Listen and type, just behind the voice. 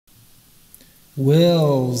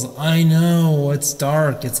Wills, I know, it's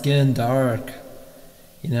dark, it's getting dark.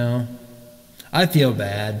 You know, I feel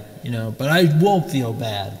bad, but I won't feel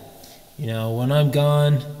bad. When I'm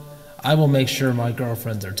gone, I will make sure my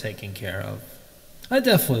girlfriends are taken care of. I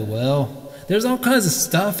definitely will. There's all kinds of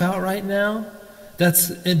stuff out right now.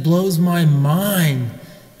 It blows my mind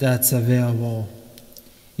that's available.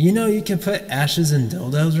 You can put ashes in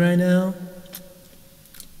dildos right now?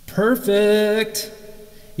 Perfect!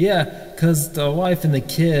 Yeah, because the wife and the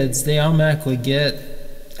kids, they automatically get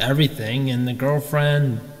everything, and the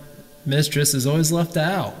girlfriend, mistress, is always left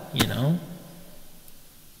out,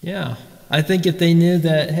 Yeah, I think if they knew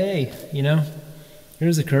that, hey,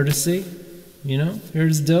 here's a courtesy,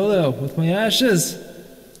 here's a dildo with my ashes.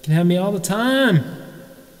 You can have me all the time.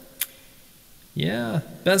 Yeah,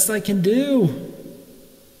 best I can do.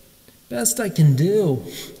 Best I can do.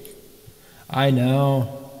 I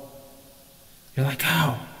know. You're like,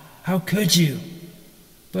 how could you?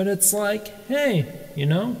 But it's like, hey,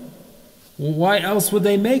 why else would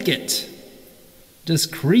they make it?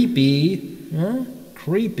 Just creepy, huh?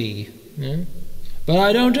 Creepy. Yeah? But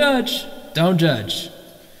I don't judge. Don't judge.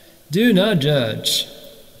 Do not judge.